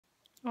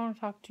I want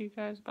to talk to you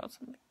guys about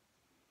something.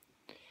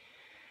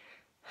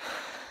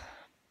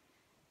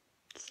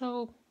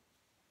 So,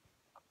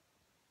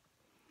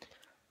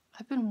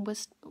 I've been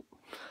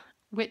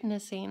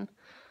witnessing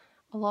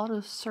a lot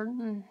of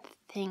certain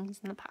things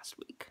in the past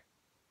week.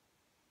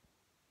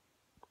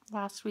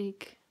 Last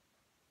week,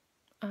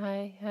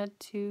 I had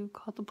to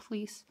call the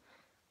police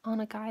on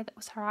a guy that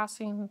was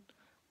harassing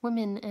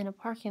women in a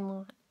parking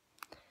lot.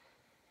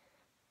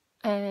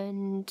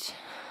 And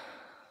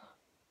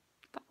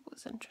that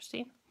was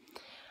interesting.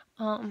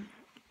 And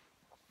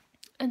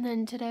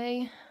then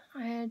today,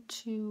 I had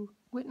to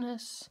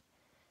witness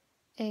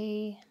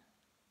a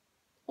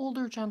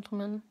older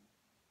gentleman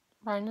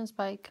riding his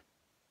bike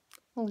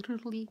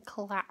literally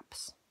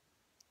collapse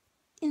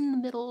in the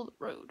middle of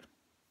the road.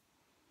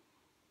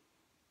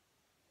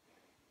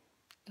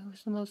 It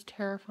was the most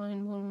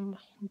terrifying moment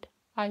of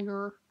my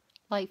entire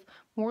life,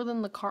 more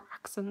than the car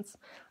accidents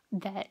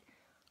that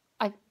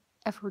I've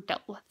ever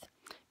dealt with,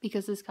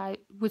 because this guy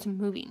wasn't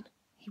moving.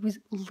 He was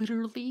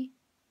literally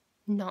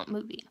not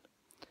moving.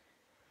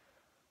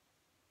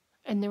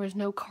 And there was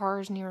no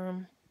cars near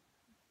him.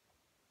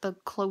 The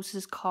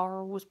closest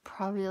car was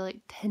probably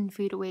like 10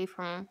 feet away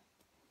from him.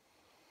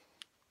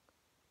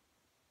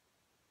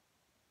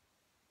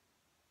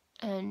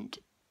 And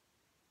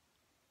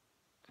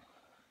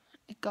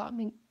it got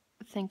me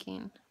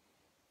thinking,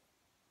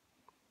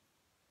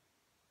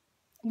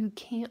 you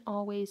can't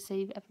always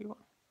save everyone.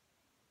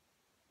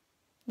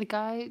 The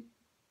guy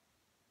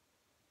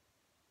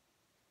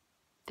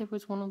that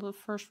was one of the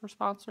first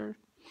responders,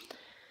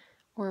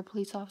 or a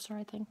police officer,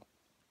 I think,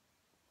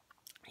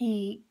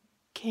 he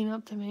came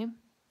up to me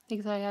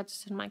because I had to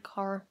sit in my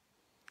car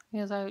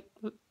because I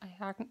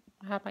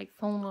had my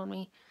phone on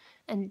me,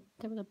 and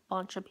there was a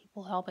bunch of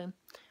people helping,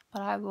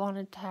 but I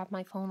wanted to have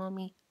my phone on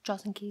me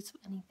just in case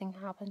anything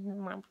happened,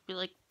 and I would be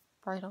like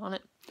right on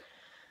it.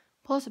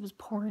 Plus, it was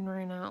pouring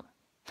rain out.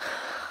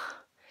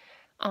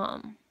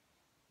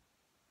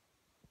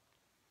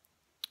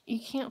 You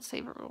can't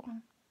save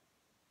everyone.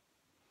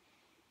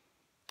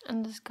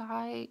 And this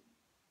guy,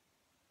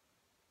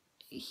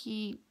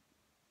 he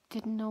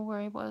didn't know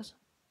where he was.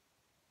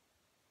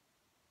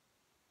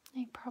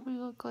 He probably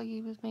looked like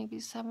he was maybe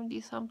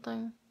 70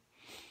 something.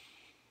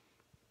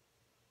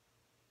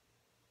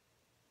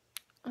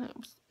 And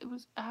it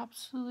was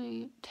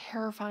absolutely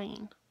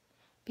terrifying,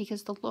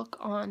 because the look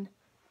on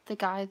the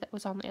guy that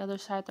was on the other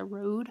side of the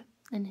road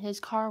in his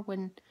car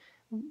when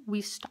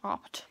we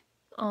stopped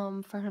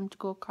for him to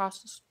go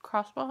across this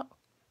crosswalk,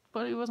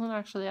 but he wasn't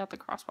actually at the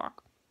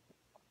crosswalk.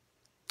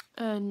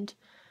 And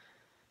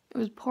it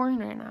was pouring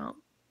rain out,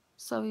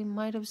 so he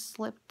might have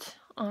slipped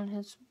on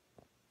his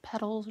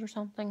pedals or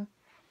something.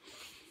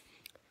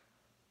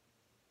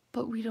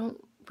 But we don't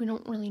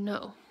really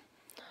know.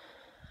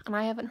 And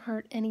I haven't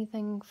heard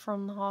anything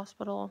from the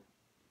hospital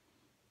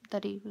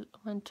that he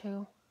went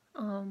to.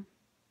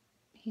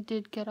 He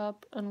did get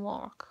up and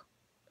walk,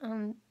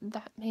 and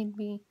that made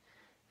me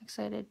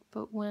excited.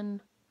 But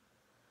when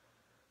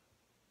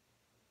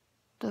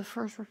the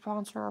first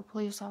responder, our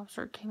police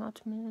officer, came up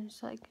to me and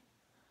was like,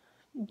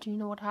 "Do you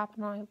know what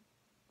happened?"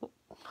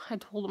 I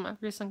told him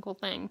every single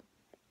thing,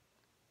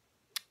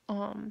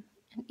 and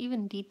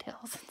even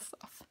details and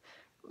stuff.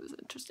 It was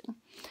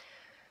interesting.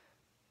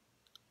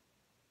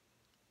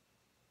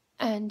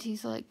 And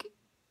he's like,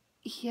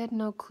 he had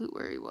no clue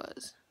where he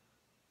was.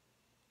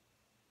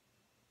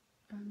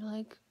 I'm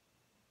like,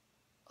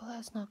 well,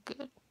 that's not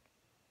good.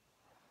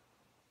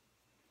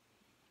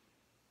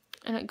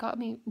 And it got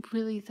me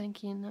really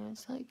thinking. I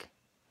was like,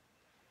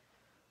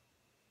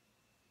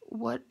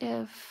 what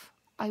if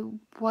I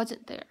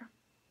wasn't there?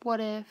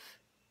 What if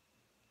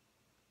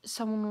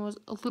someone was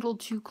a little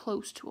too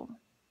close to him?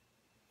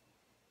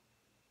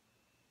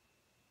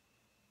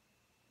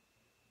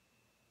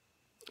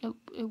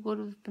 It would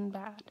have been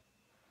bad.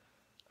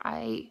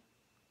 I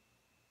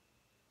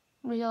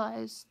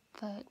realized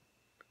that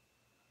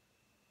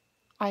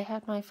I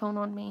had my phone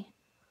on me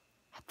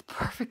at the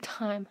perfect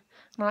time,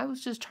 and I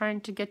was just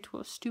trying to get to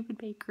a stupid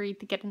bakery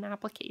to get an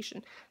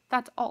application.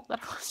 That's all that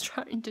I was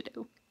trying to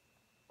do.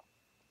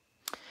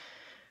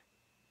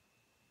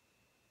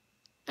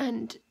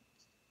 And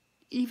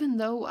even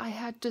though I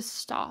had to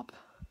stop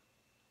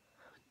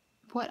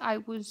what I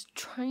was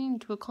trying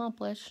to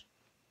accomplish,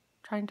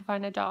 trying to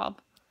find a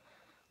job,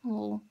 a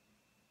little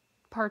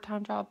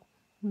part-time job,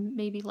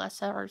 maybe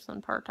less hours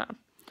than part-time,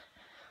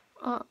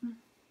 my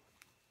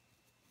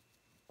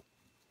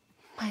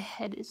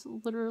head is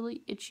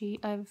literally itchy.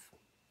 I have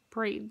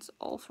braids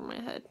all through my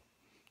head.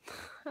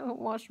 I haven't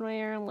washed my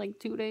hair in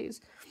like 2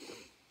 days.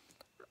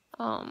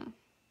 But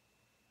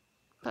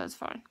it's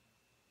fine.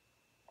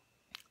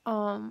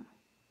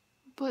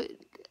 But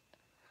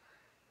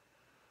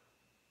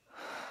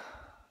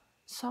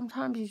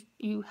sometimes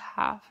you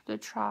have to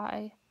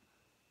try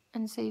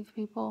and save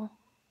people,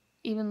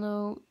 even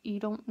though you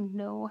don't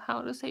know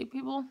how to save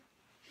people.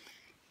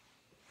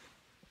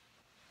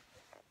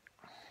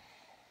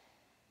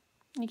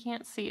 You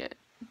can't see it,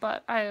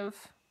 but I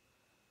have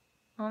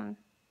on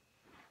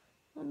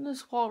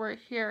this wall right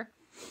here,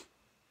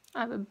 I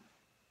have a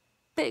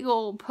big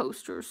old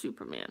poster of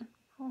Superman.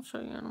 I'll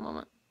show you in a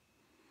moment.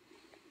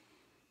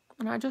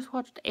 And I just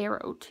watched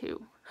Arrow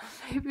 2.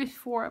 Maybe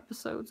 4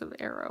 episodes of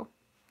Arrow,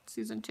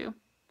 season 2,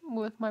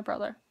 with my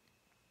brother.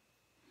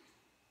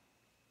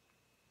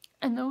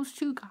 And those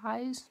two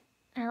guys,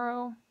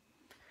 Arrow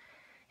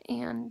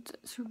and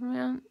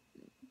Superman,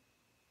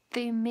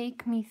 they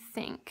make me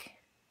think.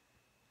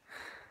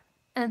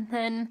 And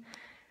then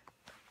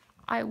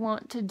I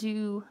want to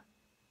do,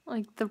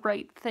 like, the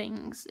right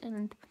things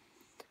and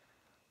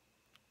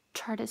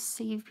try to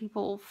save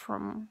people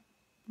from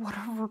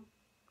whatever's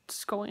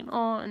going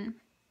on.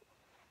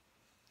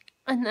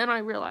 And then I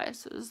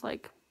realized it was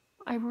like,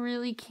 I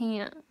really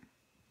can't.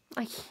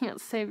 I can't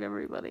save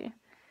everybody.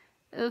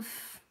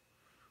 If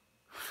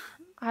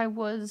I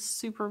was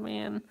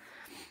Superman,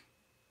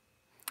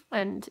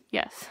 and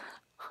yes,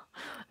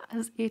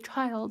 as a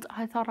child,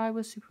 I thought I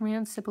was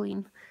Superman's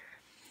sibling.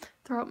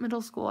 Throughout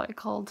middle school, I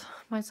called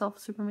myself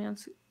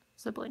Superman's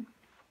sibling.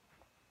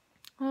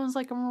 I was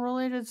like, I'm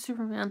related to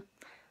Superman.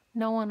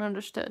 No one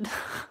understood.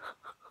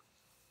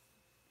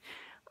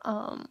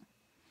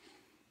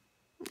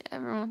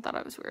 Everyone thought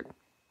I was weird.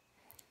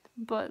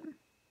 But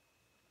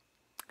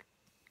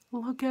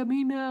look at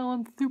me now,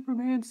 I'm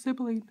Superman's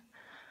sibling.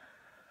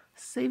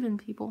 Saving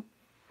people.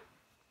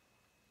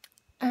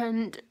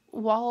 And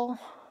while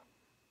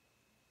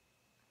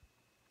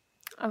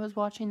I was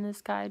watching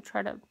this guy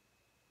try to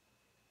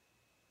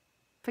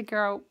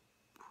figure out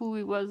who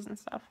he was and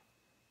stuff,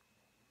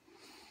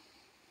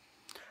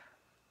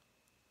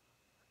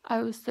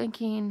 I was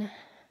thinking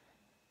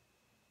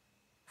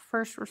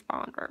first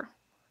responder.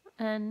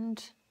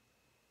 And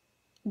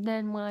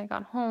then when I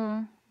got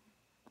home,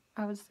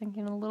 I was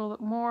thinking a little bit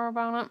more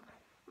about it.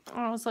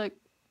 I was like,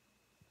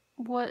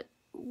 what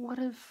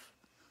if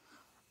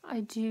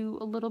I do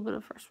a little bit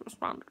of first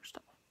responder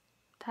stuff?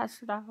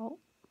 Test it out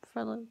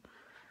for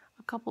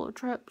a couple of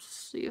trips,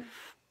 see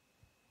if...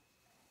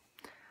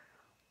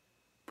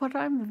 But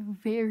I'm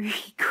very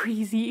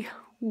crazy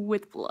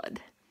with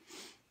blood.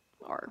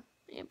 Or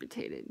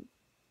amputated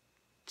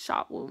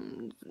shot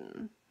wounds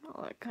and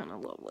all that kind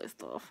of lovely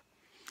stuff.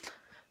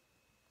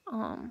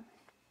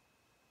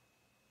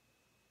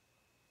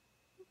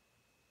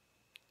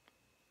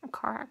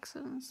 Car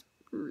accidents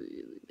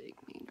really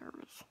make me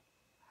nervous.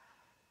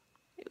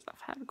 Because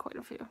I've had quite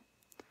a few.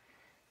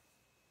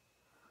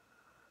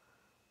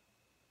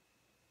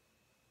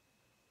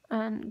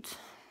 And,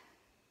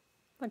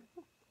 like,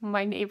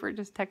 my neighbor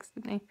just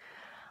texted me.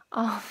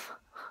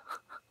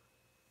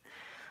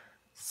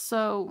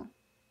 So,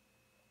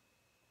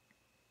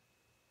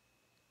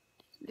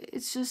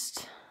 it's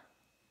just,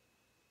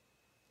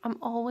 I'm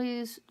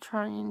always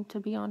trying to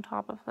be on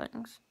top of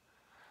things.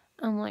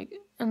 And, like,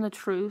 and the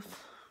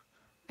truth,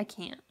 I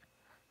can't.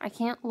 I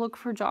can't look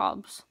for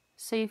jobs,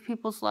 save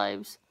people's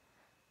lives,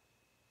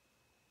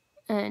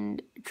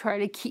 and try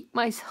to keep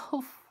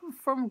myself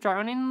from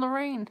drowning in the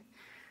rain.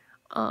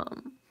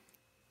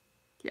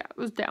 Yeah, it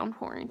was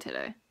downpouring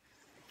today.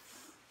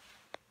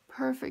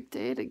 Perfect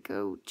day to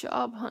go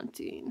job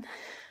hunting.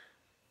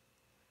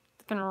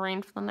 It's gonna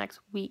rain for the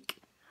next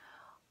week.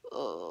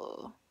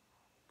 So,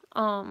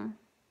 oh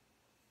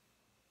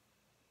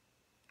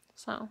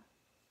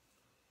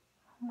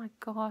my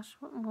gosh,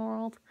 what in the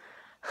world?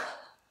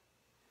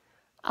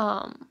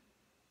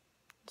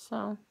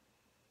 So,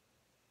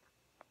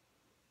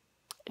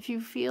 if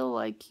you feel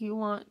like you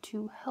want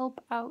to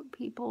help out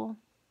people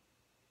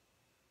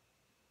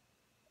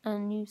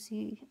and you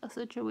see a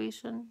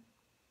situation,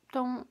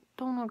 don't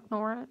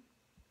ignore it.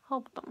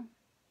 Help them.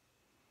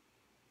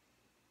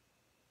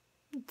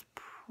 It's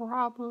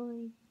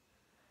probably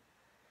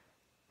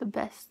the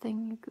best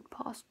thing you could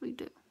possibly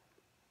do.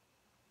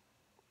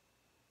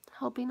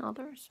 Helping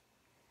others.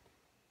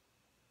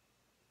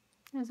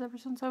 Because ever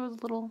since I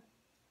was little,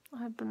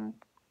 I've been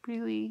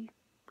really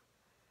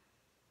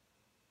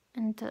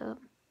into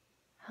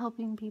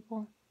helping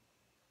people.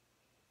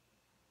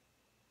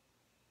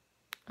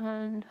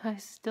 And I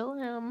still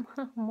am.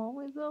 I'm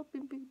always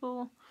helping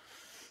people.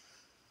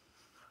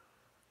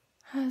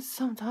 It's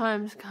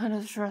sometimes kind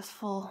of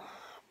stressful.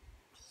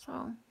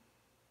 So,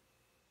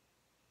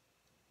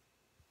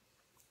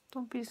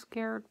 don't be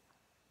scared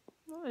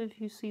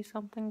if you see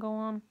something go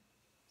on.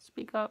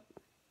 Speak up.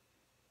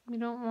 You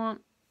don't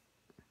want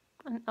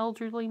an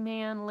elderly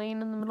man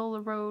laying in the middle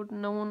of the road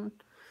and no one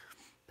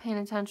paying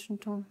attention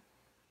to him.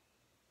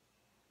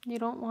 You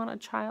don't want a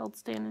child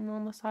standing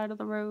on the side of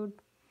the road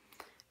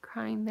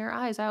crying their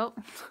eyes out.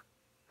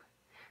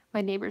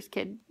 My neighbor's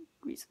kid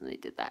recently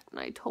did that, and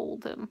I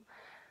told him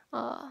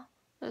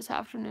this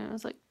afternoon, I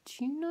was like,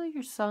 do you know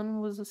your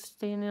son was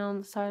standing on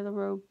the side of the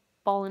road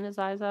bawling his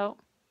eyes out?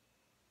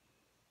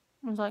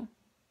 I was like,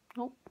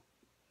 nope,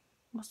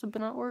 must have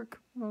been at work.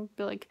 And I would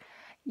be like,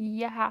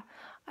 yeah,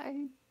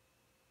 I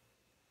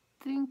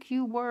think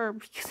you were,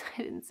 because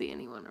I didn't see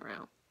anyone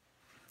around.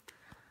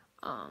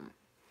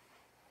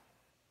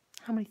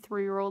 How many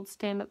 3-year-olds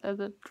stand at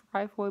the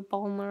driveway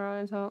bawling their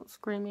eyes out,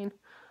 screaming?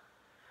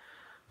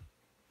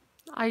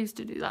 I used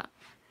to do that.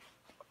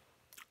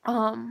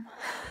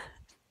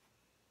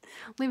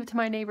 leave it to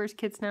my neighbor's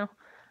kids now.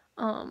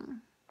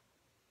 And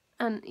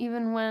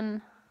even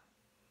when,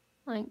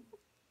 like,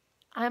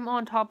 I'm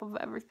on top of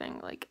everything,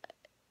 like,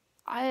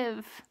 I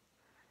have,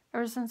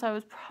 ever since I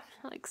was probably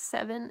like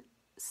 6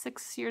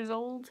 years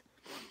old,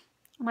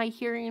 my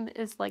hearing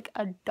is like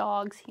a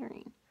dog's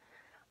hearing.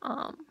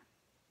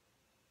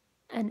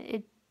 And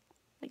it,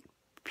 like,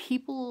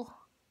 people,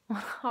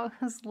 when I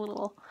was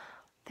little,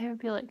 they would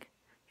be like,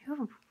 you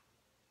have a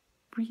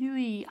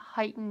really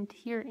heightened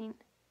hearing.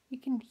 You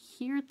can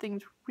hear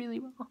things really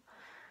well.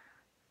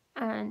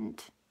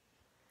 And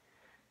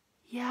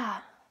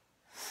yeah,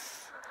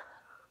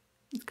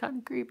 it's kind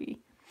of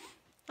creepy.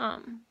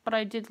 But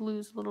I did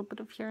lose a little bit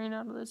of hearing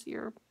out of this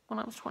ear when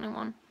I was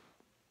 21.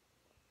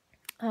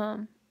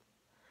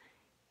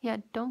 Yeah,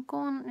 don't go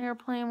on an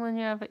airplane when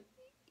you have an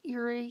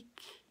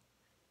earache.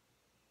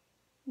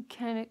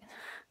 Kind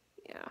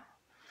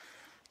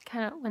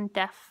of went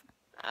deaf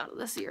out of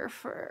this ear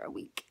for a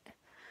week.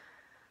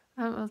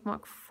 It was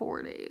like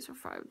 4 days or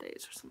 5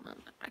 days or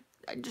something.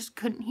 I just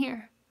couldn't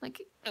hear.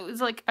 Like, it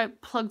was like I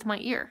plugged my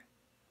ear.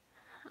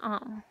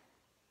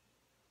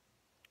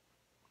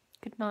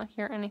 Could not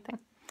hear anything.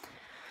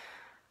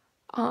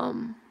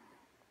 And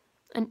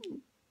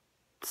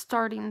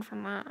starting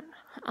from that,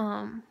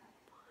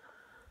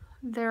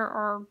 there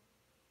are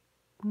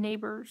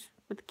neighbors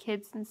with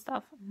kids and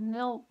stuff, and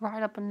they'll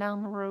ride up and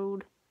down the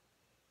road.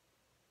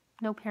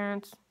 No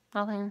parents,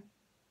 nothing.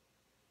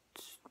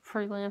 Just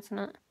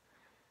freelancing it.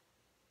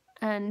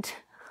 And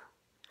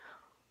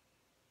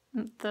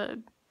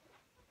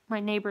my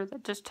neighbor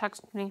that just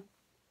texted me,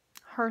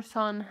 her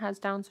son has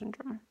Down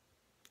syndrome.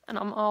 And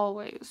I'm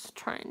always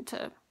trying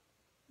to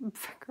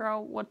figure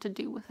out what to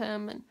do with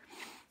him and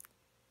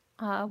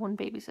when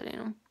babysitting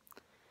him.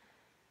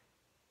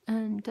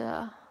 And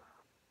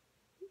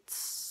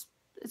it's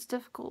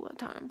difficult at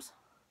times.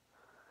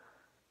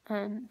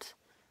 And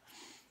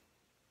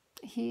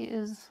he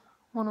is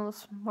one of the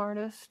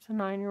smartest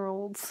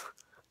 9-year-olds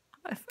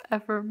I've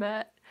ever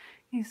met.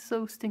 He's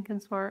so stinking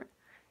smart.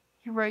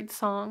 He writes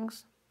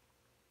songs.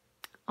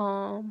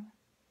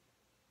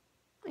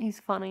 He's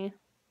funny.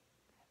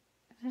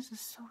 This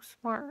is so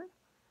smart.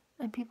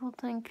 And people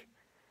think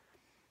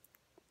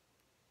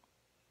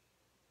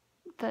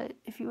that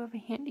if you have a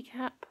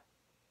handicap,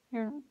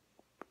 you're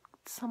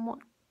somewhat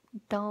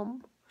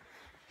dumb.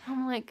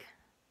 I'm like,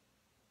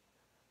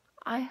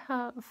 I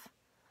have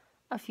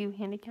a few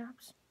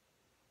handicaps.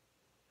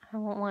 I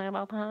won't lie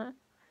about that.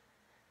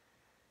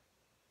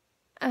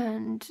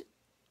 And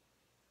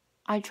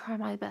I try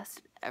my best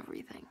at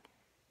everything.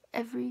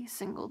 Every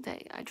single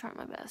day, I try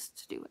my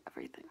best to do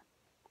everything.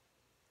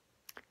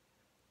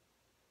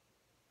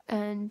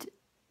 And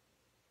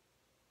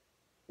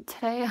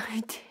today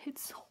I did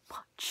so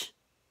much.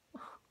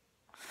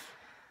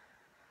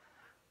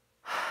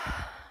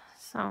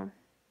 So,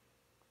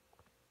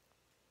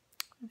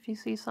 if you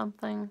see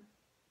something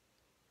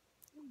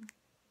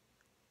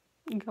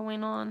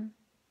going on,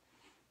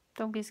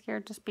 don't be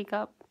scared to speak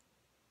up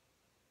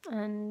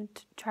and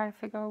try to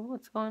figure out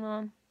what's going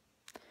on.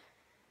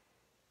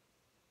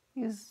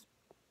 Because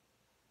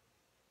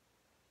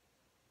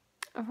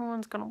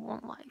everyone's gonna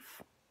want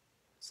life.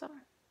 So,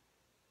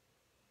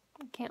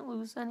 I can't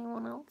lose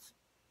anyone else.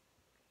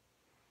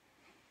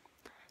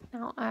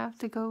 Now I have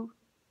to go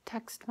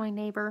text my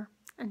neighbor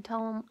and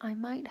tell him I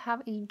might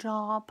have a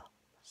job.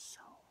 So,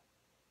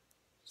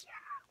 yeah.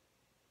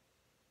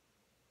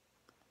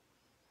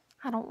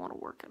 I don't want to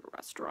work at a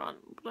restaurant,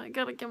 but I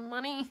gotta get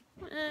money.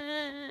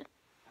 I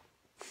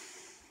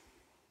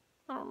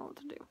don't know what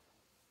to do.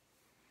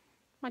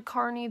 My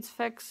car needs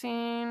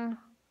fixing.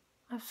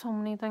 I have so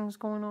many things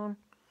going on.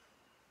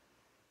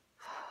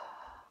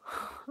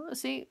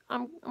 See,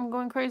 I'm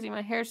going crazy.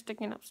 My hair's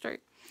sticking up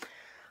straight.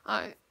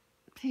 Alright,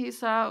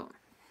 peace out.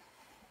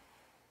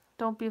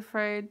 Don't be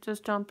afraid.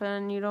 Just jump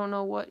in. You don't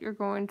know what you're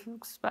going to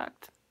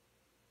expect.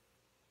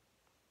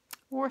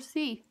 Or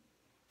see.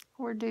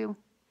 Or do.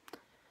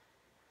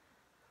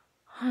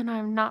 And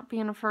I'm not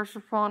being a first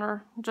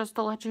responder, just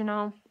to let you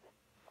know.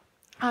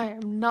 I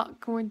am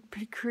not going to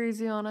be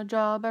crazy on a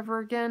job ever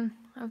again.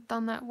 I've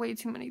done that way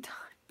too many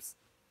times.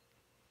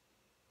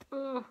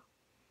 Ugh.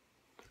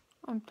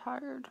 I'm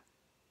tired.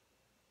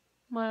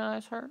 My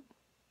eyes hurt.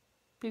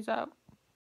 Peace out.